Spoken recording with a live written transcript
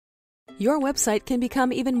Your website can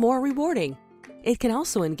become even more rewarding. It can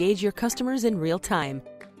also engage your customers in real time.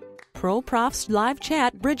 ProProfs Live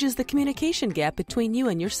Chat bridges the communication gap between you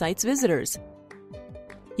and your site's visitors.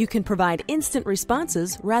 You can provide instant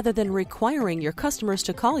responses rather than requiring your customers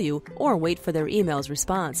to call you or wait for their email's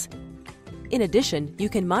response. In addition, you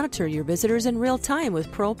can monitor your visitors in real time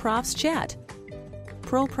with ProProfs Chat.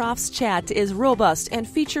 ProProfs Chat is robust and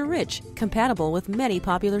feature-rich, compatible with many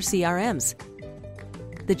popular CRMs.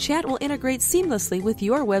 The chat will integrate seamlessly with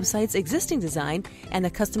your website's existing design, and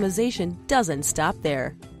the customization doesn't stop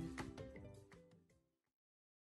there.